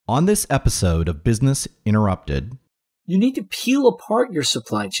On this episode of Business Interrupted, you need to peel apart your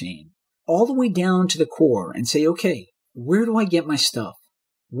supply chain all the way down to the core and say, okay, where do I get my stuff?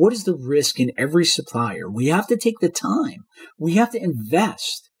 What is the risk in every supplier? We have to take the time. We have to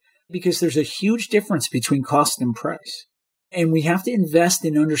invest because there's a huge difference between cost and price. And we have to invest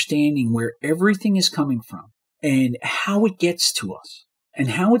in understanding where everything is coming from and how it gets to us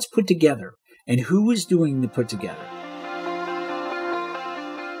and how it's put together and who is doing the put together.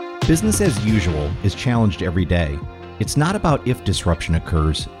 business as usual is challenged every day. It's not about if disruption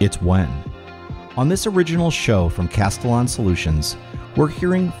occurs, it's when. On this original show from Castellan Solutions, we're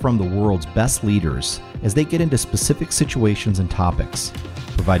hearing from the world's best leaders as they get into specific situations and topics,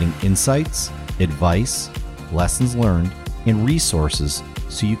 providing insights, advice, lessons learned, and resources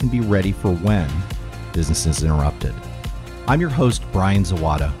so you can be ready for when business is interrupted. I'm your host, Brian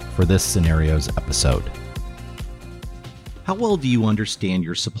Zawada, for this Scenarios episode. How well do you understand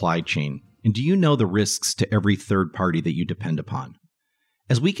your supply chain, and do you know the risks to every third party that you depend upon?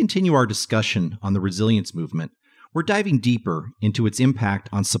 As we continue our discussion on the resilience movement, we're diving deeper into its impact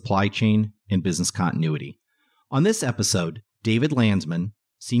on supply chain and business continuity. On this episode, David Landsman,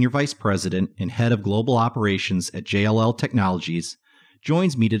 Senior Vice President and Head of Global Operations at JLL Technologies,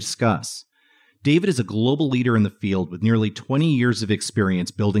 joins me to discuss. David is a global leader in the field with nearly 20 years of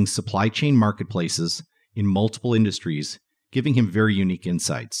experience building supply chain marketplaces in multiple industries, giving him very unique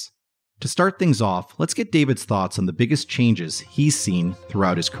insights. To start things off, let's get David's thoughts on the biggest changes he's seen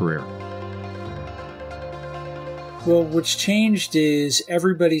throughout his career. Well, what's changed is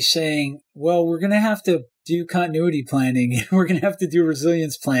everybody's saying, well, we're going to have to do continuity planning and we're going to have to do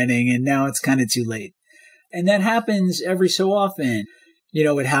resilience planning, and now it's kind of too late. And that happens every so often. You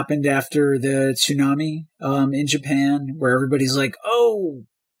know, it happened after the tsunami in Japan, where everybody's like, oh,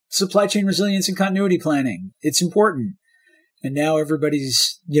 supply chain resilience and continuity planning, it's important. And now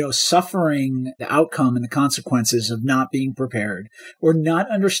everybody's, suffering the outcome and the consequences of not being prepared or not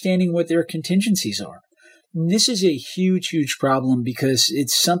understanding what their contingencies are. And this is a huge, huge problem because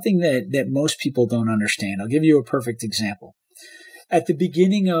it's something that most people don't understand. I'll give you a perfect example. At the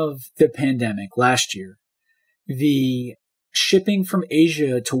beginning of the pandemic last year, the shipping from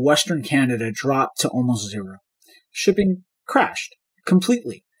Asia to Western Canada dropped to almost zero. Shipping crashed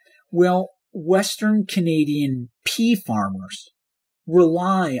completely. Well, Western Canadian pea farmers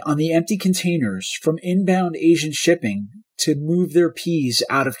rely on the empty containers from inbound Asian shipping to move their peas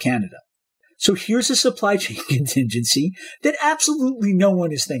out of Canada. So here's a supply chain contingency that absolutely no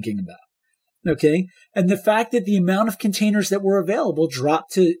one is thinking about. Okay? And the fact that the amount of containers that were available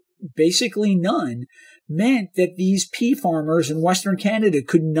dropped to basically none meant that these pea farmers in Western Canada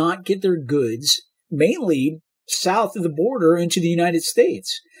could not get their goods, mainly south of the border, into the United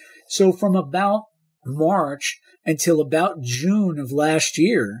States. So from about March until about June of last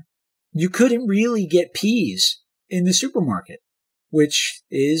year, you couldn't really get peas in the supermarket, which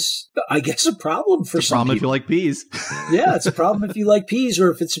is, I guess, a problem for some people. If you like peas. Yeah, it's a problem if you like peas,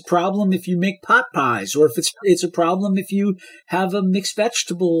 or if it's a problem if you make pot pies, or if it's a problem if you have a mixed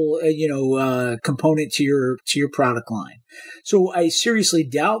vegetable, component to your product line. So I seriously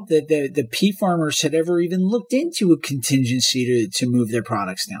doubt that the pea farmers had ever even looked into a contingency to move their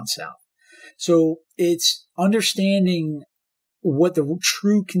products down south. So it's understanding what the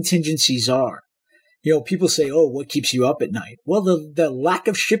true contingencies are. People say, oh, what keeps you up at night? Well, the lack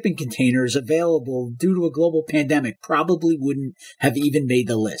of shipping containers available due to a global pandemic probably wouldn't have even made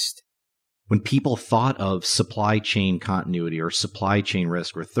the list. When people thought of supply chain continuity or supply chain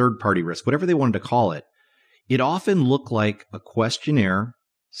risk or third-party risk, whatever they wanted to call it, it often looked like a questionnaire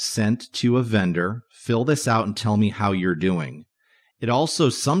sent to a vendor, fill this out and tell me how you're doing. It also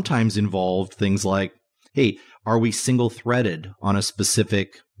sometimes involved things like, hey, are we single-threaded on a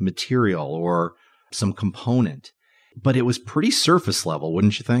specific material or some component? But it was pretty surface level,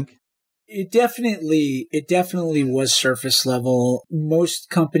 wouldn't you think? It definitely was surface level.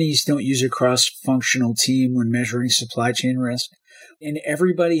 Most companies don't use a cross-functional team when measuring supply chain risk, and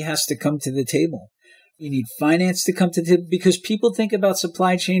everybody has to come to the table. You need finance to come to the table because people think about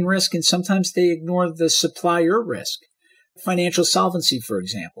supply chain risk and sometimes they ignore the supplier risk. Financial solvency, for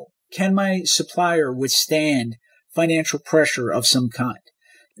example. Can my supplier withstand financial pressure of some kind?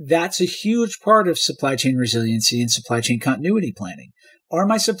 That's a huge part of supply chain resiliency and supply chain continuity planning. Are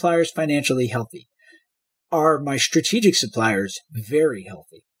my suppliers financially healthy? Are my strategic suppliers very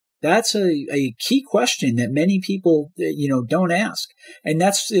healthy? That's a key question that many people, don't ask. And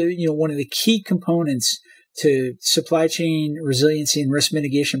that's, one of the key components to supply chain resiliency and risk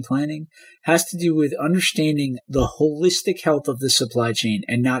mitigation planning has to do with understanding the holistic health of the supply chain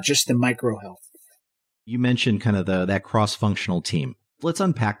and not just the micro health. You mentioned kind of that cross-functional team. Let's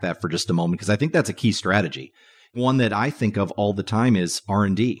unpack that for just a moment, because I think that's a key strategy. One that I think of all the time is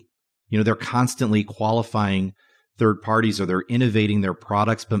R&D. They're constantly qualifying third parties, or they're innovating their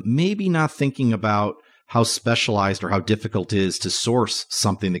products, but maybe not thinking about how specialized or how difficult it is to source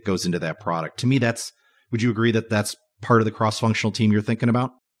something that goes into that product. To me, would you agree that that's part of the cross-functional team you're thinking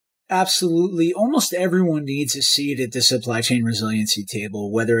about? Absolutely. Almost everyone needs a seat at the supply chain resiliency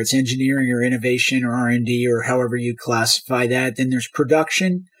table, whether it's engineering or innovation or R&D or however you classify that. Then there's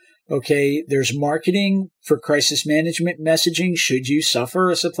production. Okay, there's marketing for crisis management messaging. Should you suffer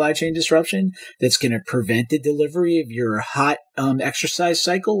a supply chain disruption that's going to prevent the delivery of your hot exercise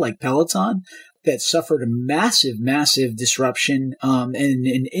cycle like Peloton that suffered a massive disruption and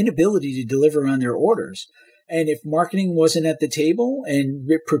an inability to deliver on their orders. And if marketing wasn't at the table and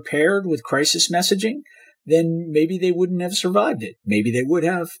prepared with crisis messaging, then maybe they wouldn't have survived it. Maybe they would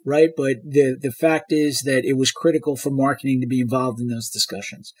have, right? But the fact is that it was critical for marketing to be involved in those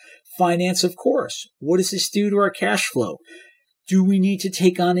discussions. Finance, of course. What does this do to our cash flow? Do we need to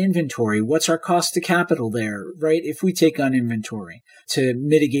take on inventory? What's our cost to capital there, right? If we take on inventory to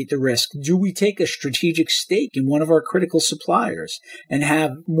mitigate the risk, do we take a strategic stake in one of our critical suppliers and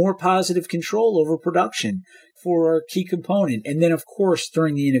have more positive control over production for our key component? And then, of course,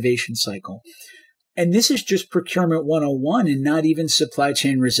 during the innovation cycle. And this is just procurement 101 and not even supply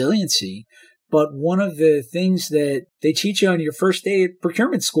chain resiliency. But one of the things that they teach you on your first day at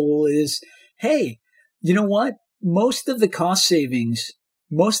procurement school is, hey, you know what? Most of the cost savings,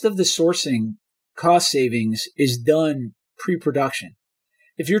 most of the sourcing cost savings is done pre-production.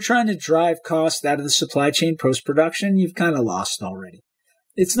 If you're trying to drive cost out of the supply chain post-production, you've kind of lost already.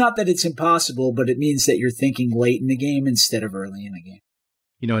 It's not that it's impossible, but it means that you're thinking late in the game instead of early in the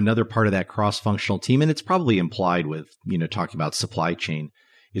game. Another part of that cross-functional team, and it's probably implied with, talking about supply chain,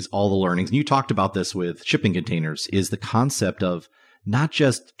 is all the learnings. And you talked about this with shipping containers, is the concept of not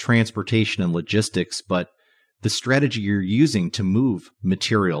just transportation and logistics, but the strategy you're using to move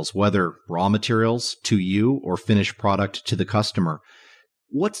materials, whether raw materials to you or finished product to the customer.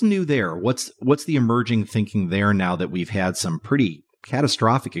 What's new there? What's the emerging thinking there now that we've had some pretty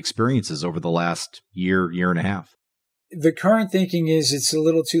catastrophic experiences over the last year and a half? The current thinking is it's a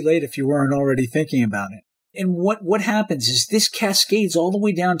little too late if you weren't already thinking about it. And what happens is this cascades all the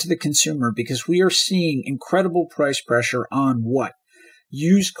way down to the consumer because we are seeing incredible price pressure on what?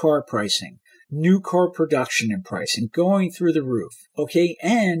 Used car pricing, new car production and pricing going through the roof. Okay.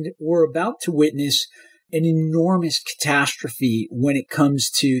 And we're about to witness an enormous catastrophe when it comes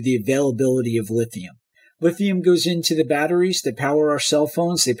to the availability of lithium. Lithium goes into the batteries that power our cell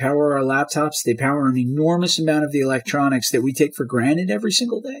phones, they power our laptops, they power an enormous amount of the electronics that we take for granted every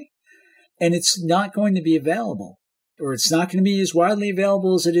single day. And it's not going to be available, or it's not going to be as widely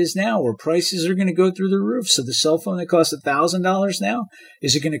available as it is now, or prices are going to go through the roof. So the cell phone that costs $1,000 now,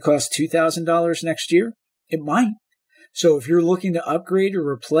 is it going to cost $2,000 next year? It might. So if you're looking to upgrade or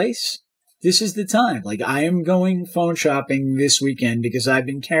replace, this is the time. Like, I am going phone shopping this weekend because I've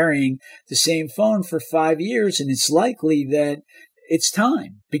been carrying the same phone for 5 years, and it's likely that it's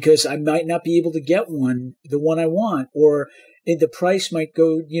time because I might not be able to get the one I want, or the price might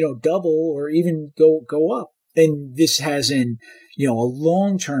go, double or even go up. And this has a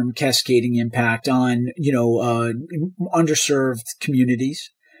long-term cascading impact on, underserved communities.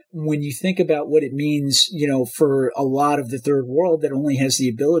 When you think about what it means, for a lot of the third world that only has the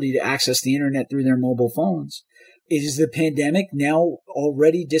ability to access the internet through their mobile phones, is the pandemic now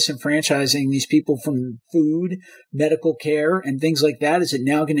already disenfranchising these people from food, medical care, and things like that? Is it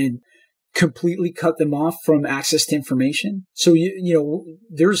now going to completely cut them off from access to information? So,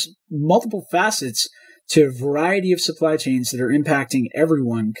 there's multiple facets to a variety of supply chains that are impacting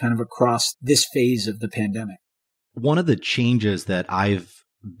everyone kind of across this phase of the pandemic. One of the changes that I've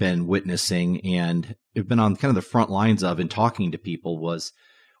been witnessing and have been on kind of the front lines of in talking to people was,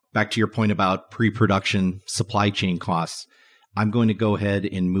 back to your point about pre-production supply chain costs, I'm going to go ahead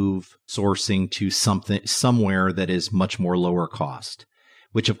and move sourcing to somewhere that is much more lower cost,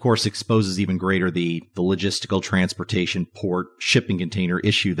 which of course exposes even greater the logistical transportation port shipping container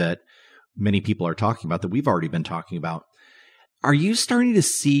issue that many people are talking about, that we've already been talking about. Are you starting to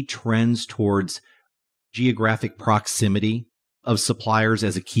see trends towards geographic proximity of suppliers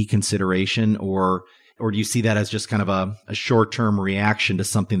as a key consideration, or do you see that as just kind of a short-term reaction to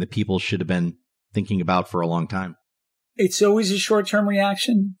something that people should have been thinking about for a long time? It's always a short-term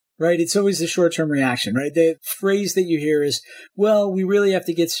reaction, right? It's always a short-term reaction, right? The phrase that you hear is, well, we really have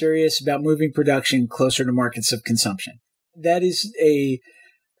to get serious about moving production closer to markets of consumption. That is a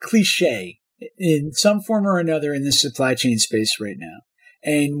cliche in some form or another in the supply chain space right now.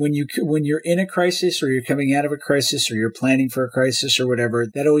 And when you're in a crisis, or you're coming out of a crisis, or you're planning for a crisis or whatever,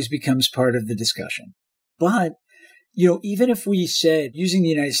 that always becomes part of the discussion. But, even if we said, using the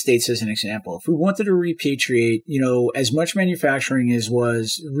United States as an example, if we wanted to repatriate, as much manufacturing as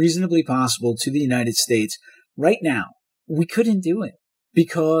was reasonably possible to the United States right now, we couldn't do it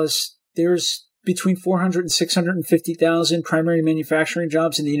because there's between 400 and 650,000 primary manufacturing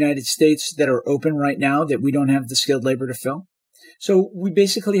jobs in the United States that are open right now that we don't have the skilled labor to fill. So we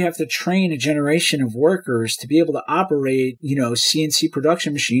basically have to train a generation of workers to be able to operate, CNC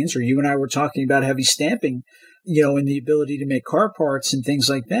production machines, or you and I were talking about heavy stamping, and the ability to make car parts and things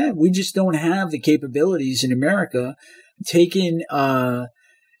like that. We just don't have the capabilities in America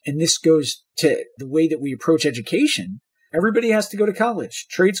and this goes to the way that we approach education. Everybody has to go to college.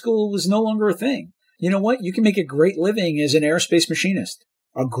 Trade school is no longer a thing. You know what? You can make a great living as an aerospace machinist,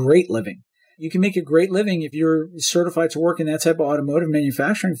 a great living. You can make a great living if you're certified to work in that type of automotive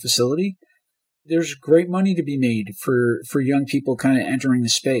manufacturing facility. There's great money to be made for young people kind of entering the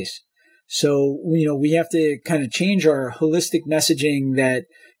space. So, we have to kind of change our holistic messaging that,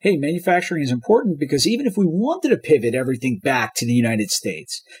 hey, manufacturing is important, because even if we wanted to pivot everything back to the United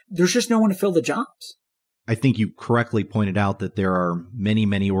States, there's just no one to fill the jobs. I think you correctly pointed out that there are many,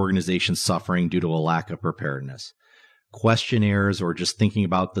 many organizations suffering due to a lack of preparedness. Questionnaires or just thinking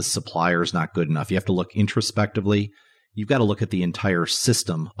about the supplier is not good enough. You have to look introspectively. You've got to look at the entire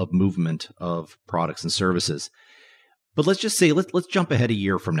system of movement of products and services. But let's just say, let's jump ahead a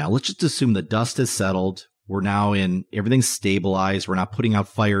year from now. Let's just assume the dust has settled. We're now everything's stabilized. We're not putting out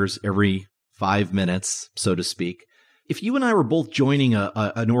fires every 5 minutes, so to speak. If you and I were both joining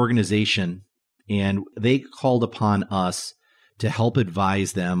an organization and they called upon us to help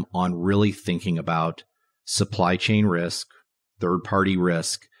advise them on really thinking about supply chain risk, third-party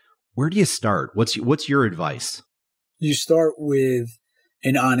risk, where do you start? What's your advice? You start with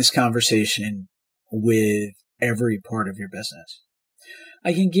an honest conversation with every part of your business.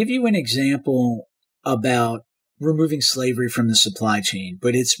 I can give you an example about removing slavery from the supply chain,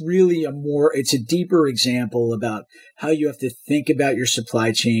 but it's really it's a deeper example about how you have to think about your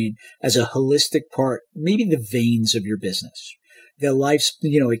supply chain as a holistic part, maybe the veins of your business.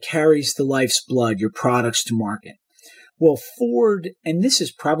 It carries the life's blood, your products to market. Well, Ford, and this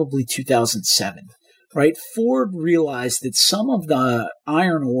is probably 2007, right? Ford realized that some of the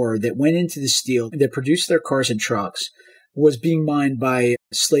iron ore that went into the steel that produced their cars and trucks was being mined by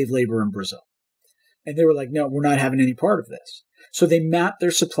slave labor in Brazil. And they were like, no, we're not having any part of this. So they mapped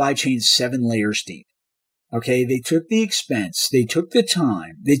their supply chain 7 layers deep. Okay, they took the expense, they took the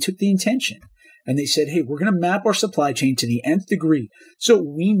time, they took the intention. And they said, hey, we're going to map our supply chain to the nth degree so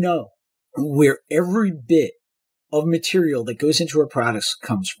we know where every bit of material that goes into our products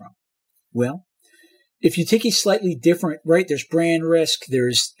comes from. Well, if you take a slightly different, right, there's brand risk,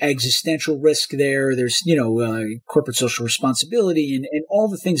 there's existential risk there's, corporate social responsibility and all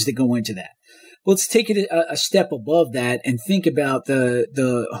the things that go into that. Let's take it a step above that and think about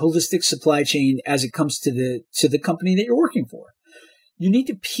the holistic supply chain as it comes to the company that you're working for. You need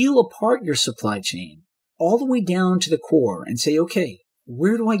to peel apart your supply chain all the way down to the core and say, okay,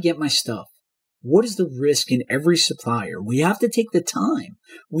 where do I get my stuff? What is the risk in every supplier? We have to take the time.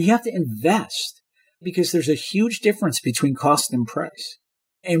 We have to invest because there's a huge difference between cost and price.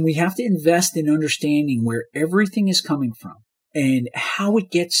 And we have to invest in understanding where everything is coming from and how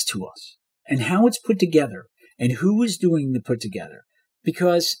it gets to us and how it's put together and who is doing the put together.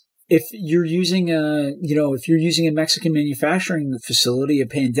 Because if you're using a Mexican manufacturing facility, a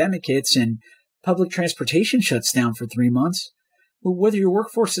pandemic hits and public transportation shuts down for 3 months, well, whether your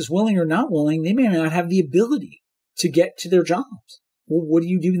workforce is willing or not willing, they may not have the ability to get to their jobs. Well, what do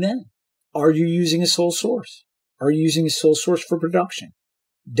you do then? Are you using a sole source? Are you using a sole source for production?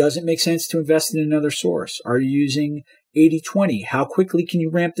 Does it make sense to invest in another source? Are you using 80-20? How quickly can you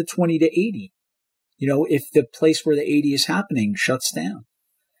ramp the 20 to 80? If the place where the 80 is happening shuts down.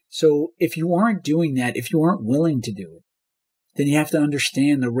 So if you aren't doing that, if you aren't willing to do it, then you have to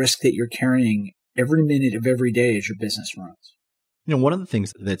understand the risk that you're carrying every minute of every day as your business runs. One of the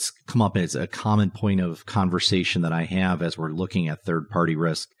things that's come up as a common point of conversation that I have as we're looking at third-party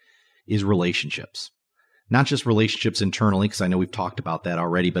risk is relationships. Not just relationships internally, because I know we've talked about that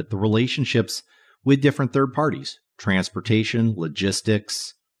already, but the relationships with different third parties, transportation,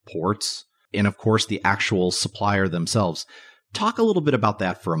 logistics, ports, and of course, the actual supplier themselves. Talk a little bit about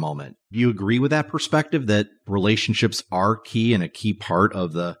that for a moment. Do you agree with that perspective that relationships are key and a key part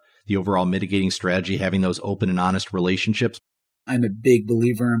of the overall mitigating strategy, having those open and honest relationships? I'm a big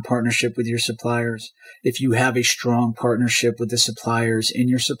believer in partnership with your suppliers. If you have a strong partnership with the suppliers in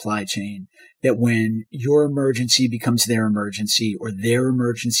your supply chain, that when your emergency becomes their emergency or their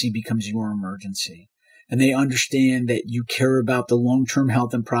emergency becomes your emergency, and they understand that you care about the long-term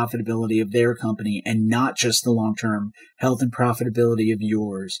health and profitability of their company and not just the long-term health and profitability of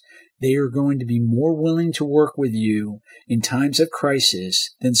yours, they are going to be more willing to work with you in times of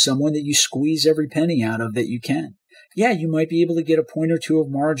crisis than someone that you squeeze every penny out of that you can. Yeah, you might be able to get a point or two of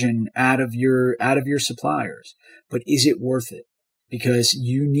margin out of your suppliers, but is it worth it? Because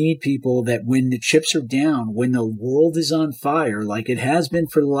you need people that when the chips are down, when the world is on fire, like it has been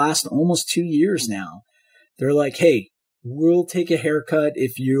for the last almost 2 years now, they're like, hey, we'll take a haircut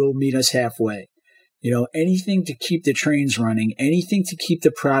if you'll meet us halfway. Anything to keep the trains running, anything to keep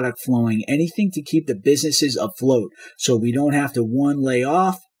the product flowing, anything to keep the businesses afloat so we don't have to, one, lay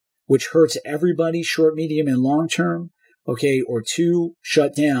off, which hurts everybody short, medium, and long term, okay, or two,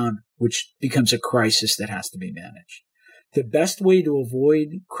 shut down, which becomes a crisis that has to be managed. The best way to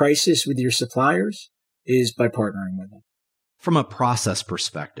avoid crisis with your suppliers is by partnering with them. From a process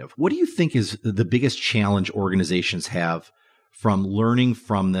perspective, what do you think is the biggest challenge organizations have from learning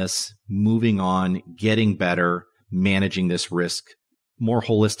from this, moving on, getting better, managing this risk more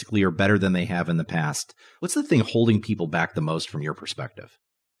holistically or better than they have in the past? What's the thing holding people back the most from your perspective?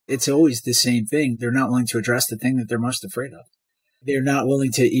 It's always the same thing. They're not willing to address the thing that they're most afraid of. They're not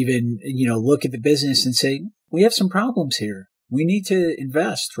willing to even, look at the business and say, we have some problems here. We need to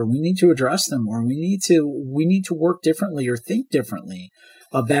invest, or we need to address them, or we need to work differently or think differently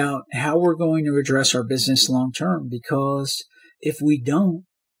about how we're going to address our business long term, because if we don't,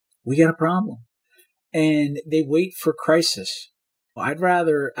 we got a problem. And they wait for crisis. I'd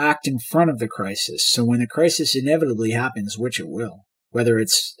rather act in front of the crisis. So when the crisis inevitably happens, which it will, whether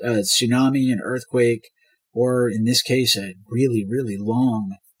it's a tsunami, an earthquake, or in this case, a really, really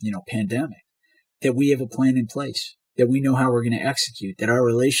long, pandemic, that we have a plan in place, that we know how we're going to execute, that our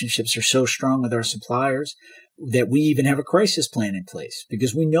relationships are so strong with our suppliers that we even have a crisis plan in place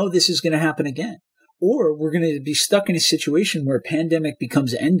because we know this is going to happen again. Or we're going to be stuck in a situation where pandemic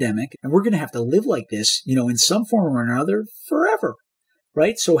becomes endemic and we're going to have to live like this, in some form or another forever,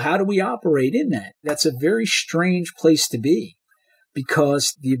 right? So how do we operate in that? That's a very strange place to be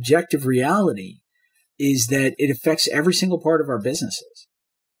because the objective reality is that it affects every single part of our businesses.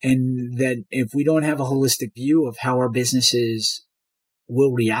 And that if we don't have a holistic view of how our businesses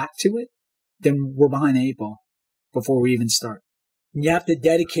will react to it, then we're behind the 8 ball before we even start. You have to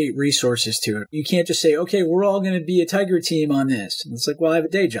dedicate resources to it. You can't just say, okay, we're all going to be a tiger team on this. And it's like, well, I have a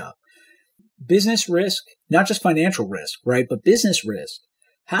day job. Business risk, not just financial risk, right? But business risk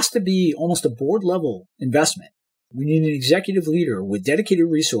has to be almost a board level investment. We need an executive leader with dedicated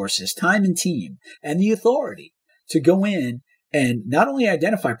resources, time and team, and the authority to go in and not only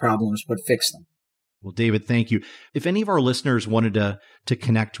identify problems, but fix them. Well, David, thank you. If any of our listeners wanted to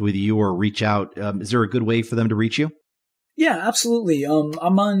connect with you or reach out, is there a good way for them to reach you? Yeah, absolutely.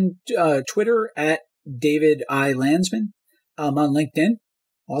 I'm on Twitter at David I. Landsman. I'm on LinkedIn.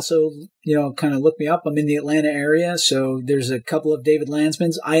 Also, kind of look me up. I'm in the Atlanta area, so there's a couple of David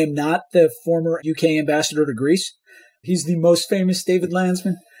Landsmans. I am not the former UK ambassador to Greece. He's the most famous David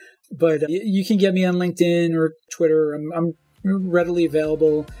Landsman. But you can get me on LinkedIn or Twitter. I'm readily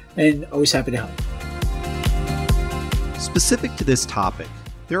available and always happy to help. Specific to this topic,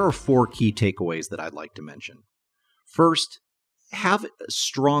 there are 4 key takeaways that I'd like to mention. First, have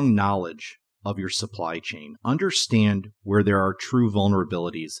strong knowledge of your supply chain. Understand where there are true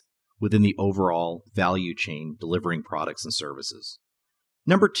vulnerabilities within the overall value chain delivering products and services.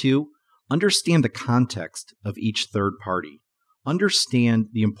 Number 2, understand the context of each third party. Understand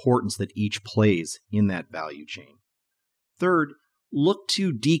the importance that each plays in that value chain. Third, look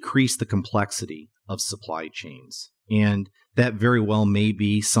to decrease the complexity of supply chains. And that very well may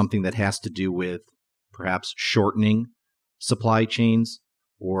be something that has to do with perhaps shortening supply chains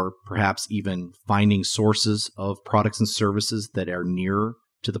or perhaps even finding sources of products and services that are nearer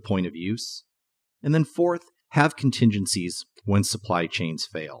to the point of use. And then fourth, have contingencies when supply chains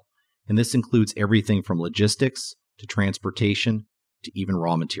fail. And this includes everything from logistics to transportation to even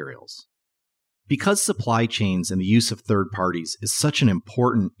raw materials. Because supply chains and the use of third parties is such an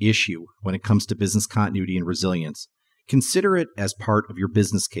important issue when it comes to business continuity and resilience, consider it as part of your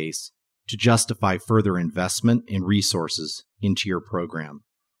business case to justify further investment and resources into your program.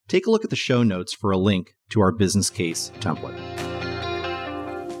 Take a look at the show notes for a link to our business case template.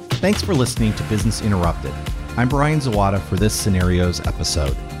 Thanks for listening to Business Interrupted. I'm Brian Zawada for this scenarios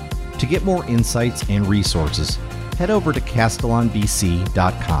episode. To get more insights and resources, head over to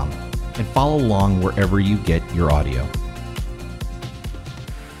castellanbc.com and follow along wherever you get your audio.